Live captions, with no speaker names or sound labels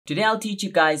Today I'll teach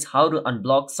you guys how to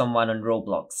unblock someone on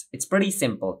Roblox. It's pretty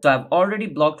simple. So I've already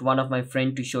blocked one of my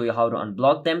friends to show you how to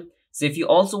unblock them. So if you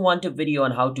also want a video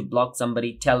on how to block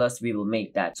somebody, tell us, we will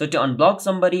make that. So to unblock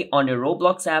somebody on your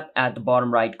Roblox app, at the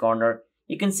bottom right corner,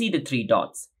 you can see the three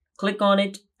dots. Click on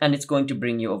it and it's going to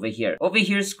bring you over here. Over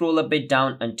here, scroll a bit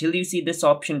down until you see this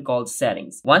option called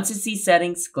settings. Once you see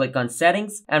settings, click on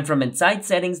settings, and from inside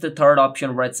settings, the third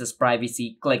option where it says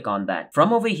privacy, click on that.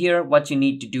 From over here, what you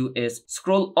need to do is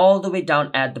scroll all the way down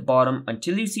at the bottom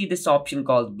until you see this option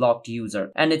called blocked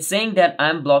user. And it's saying that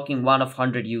I'm blocking one of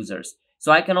 100 users.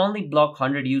 So I can only block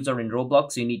 100 users in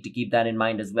Roblox, so you need to keep that in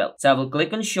mind as well. So I will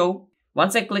click on show.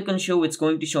 Once I click on show, it's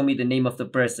going to show me the name of the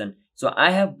person. So I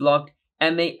have blocked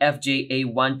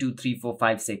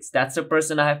MAFJA123456. That's the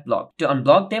person I have blocked. To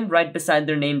unblock them, right beside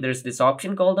their name, there's this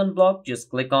option called unblock. Just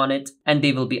click on it and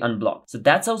they will be unblocked. So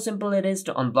that's how simple it is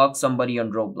to unblock somebody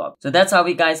on Roblox. So that's how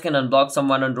you guys can unblock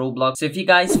someone on Roblox. So if you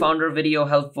guys found our video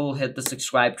helpful, hit the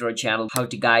subscribe to our channel, How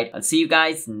to Guide. I'll see you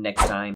guys next time.